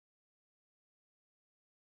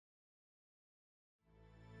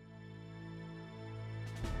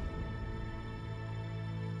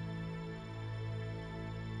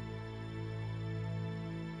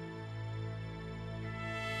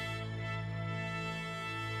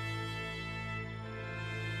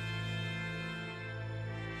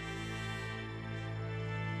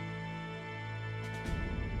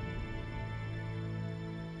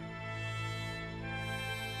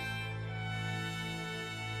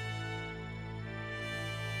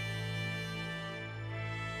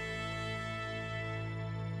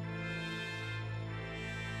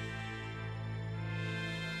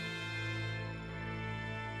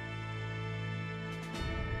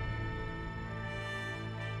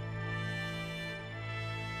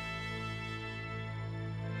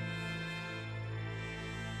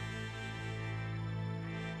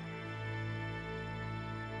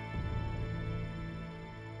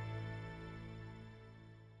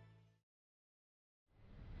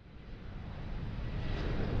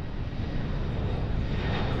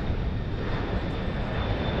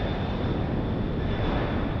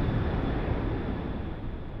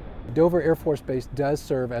Dover Air Force Base does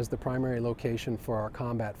serve as the primary location for our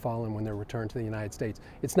combat fallen when they're returned to the United States.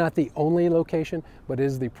 It's not the only location, but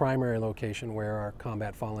is the primary location where our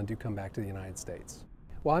combat fallen do come back to the United States.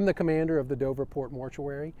 Well, I'm the commander of the Dover Port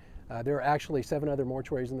Mortuary. There are actually 7 other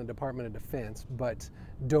mortuaries in the Department of Defense, but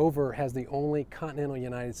Dover has the only continental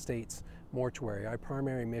United States mortuary. Our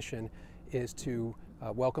primary mission is to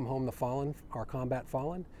welcome home the fallen, our combat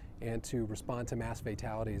fallen, and to respond to mass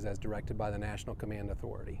fatalities as directed by the National Command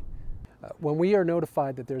Authority. When we are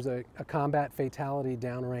notified that there's a combat fatality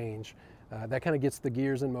downrange, that kind of gets the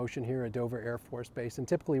gears in motion here at Dover Air Force Base, and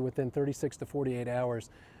typically within 36 to 48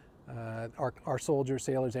 hours, our soldiers,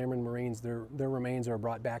 sailors, airmen, Marines, their remains are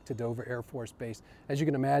brought back to Dover Air Force Base. As you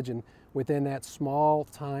can imagine, within that small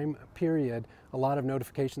time period, a lot of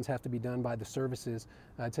notifications have to be done by the services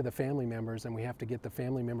to the family members, and we have to get the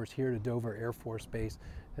family members here to Dover Air Force Base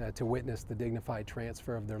to witness the dignified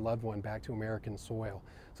transfer of their loved one back to American soil.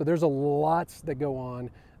 So there's a lot that go on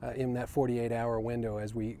in that 48-hour window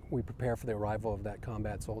as we prepare for the arrival of that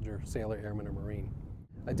combat soldier, sailor, airman, or Marine.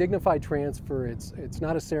 A dignified transfer, it's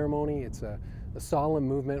not a ceremony, it's a solemn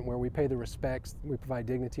movement where we pay the respects, we provide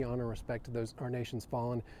dignity, honor, and respect to our nation's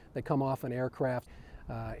fallen. They come off an aircraft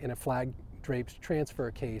in a flag-draped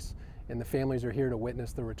transfer case, and the families are here to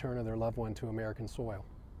witness the return of their loved one to American soil.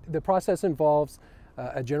 The process involves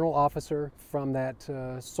a general officer from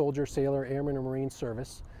that soldier, sailor, airman, or Marine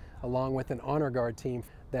service, along with an honor guard team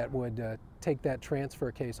that would take that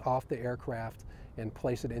transfer case off the aircraft and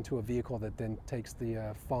place it into a vehicle that then takes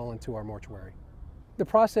the fallen to our mortuary. The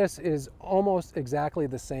process is almost exactly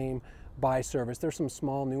the same by service. There's some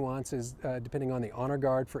small nuances depending on the honor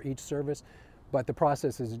guard for each service, but the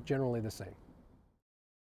process is generally the same.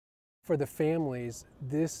 For the families,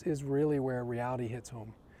 this is really where reality hits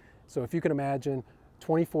home. So if you can imagine,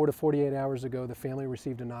 24 to 48 hours ago, the family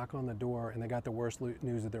received a knock on the door and they got the worst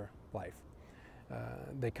news of their life.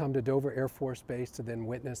 They come to Dover Air Force Base to then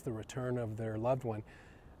witness the return of their loved one.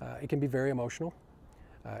 It can be very emotional.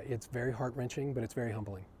 It's very heart-wrenching, but it's very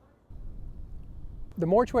humbling. The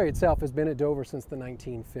mortuary itself has been at Dover since the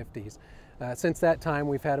 1950s. Since that time,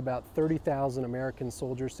 we've had about 30,000 American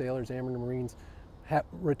soldiers, sailors, airmen, and Marines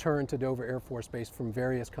returned to Dover Air Force Base from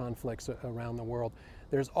various conflicts around the world.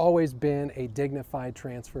 There's always been a dignified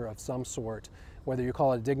transfer of some sort, whether you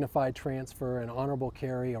call it a dignified transfer, an honorable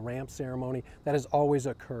carry, a ramp ceremony, that has always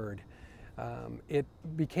occurred. It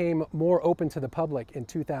became more open to the public in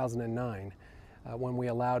 2009 when we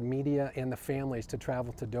allowed media and the families to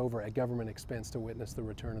travel to Dover at government expense to witness the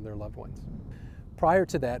return of their loved ones. Prior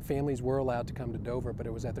to that, families were allowed to come to Dover, but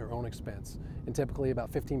it was at their own expense. And typically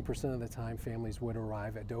about 15% of the time, families would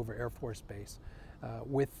arrive at Dover Air Force Base.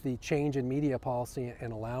 With the change in media policy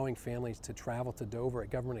and allowing families to travel to Dover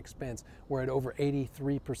at government expense, we're at over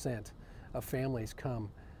 83% of families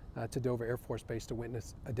come to Dover Air Force Base to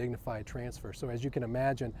witness a dignified transfer. So as you can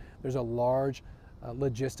imagine, there's a large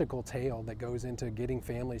logistical tale that goes into getting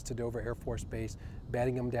families to Dover Air Force Base,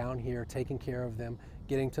 bedding them down here, taking care of them,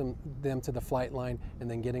 getting them to the flight line,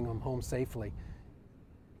 and then getting them home safely.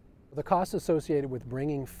 The costs associated with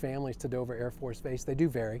bringing families to Dover Air Force Base, they do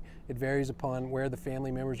vary. It varies upon where the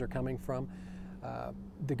family members are coming from.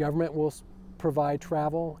 The government will provide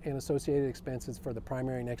travel and associated expenses for the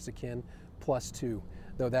primary next of kin +2,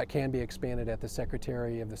 though that can be expanded at the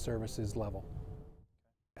Secretary of the Services level.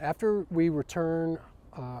 After we return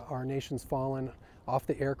our nation's fallen off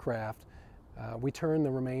the aircraft, we turn the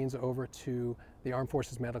remains over to the Armed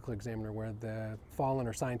Forces Medical Examiner where the fallen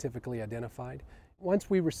are scientifically identified. Once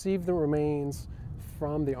we receive the remains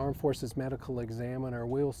from the Armed Forces Medical Examiner,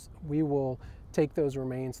 we will take those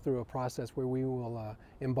remains through a process where we will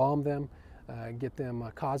embalm them, get them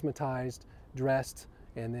cosmetized, dressed,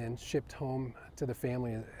 and then shipped home to the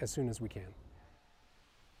family as soon as we can.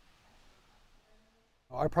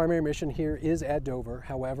 Our primary mission here is at Dover.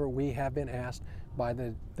 However, we have been asked by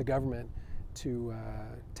the government to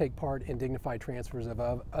take part in dignified transfers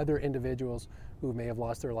of other individuals who may have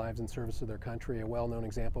lost their lives in service to their country. A well-known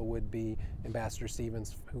example would be Ambassador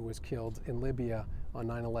Stevens, who was killed in Libya on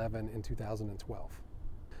 9/11 in 2012.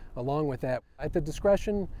 Along with that, at the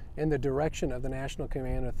discretion and the direction of the National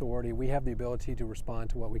Command Authority, we have the ability to respond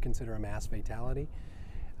to what we consider a mass fatality.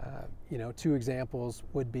 Two examples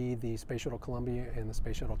would be the Space Shuttle Columbia and the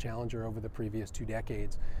Space Shuttle Challenger over the previous 2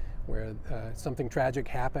 decades, where something tragic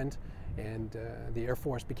happened and the Air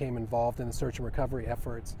Force became involved in the search and recovery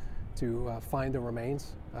efforts to find the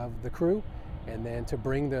remains of the crew and then to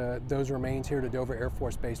bring those remains here to Dover Air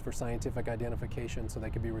Force Base for scientific identification so they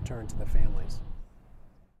could be returned to the families.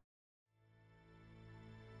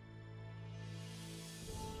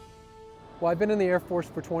 Well, I've been in the Air Force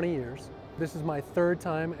for 20 years. This is my third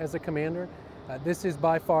time as a commander. This is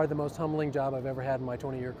by far the most humbling job I've ever had in my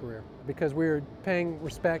 20-year career, because we're paying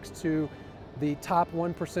respects to the top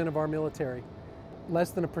 1% of our military. Less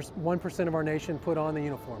than 1% of our nation put on the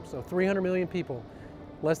uniform. So 300 million people,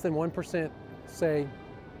 less than 1% say,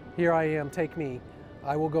 here I am, take me.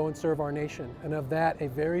 I will go and serve our nation. And of that, a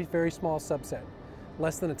very, very small subset,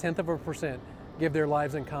 less than 1/10%, give their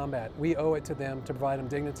lives in combat. We owe it to them to provide them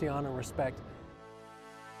dignity, honor, and respect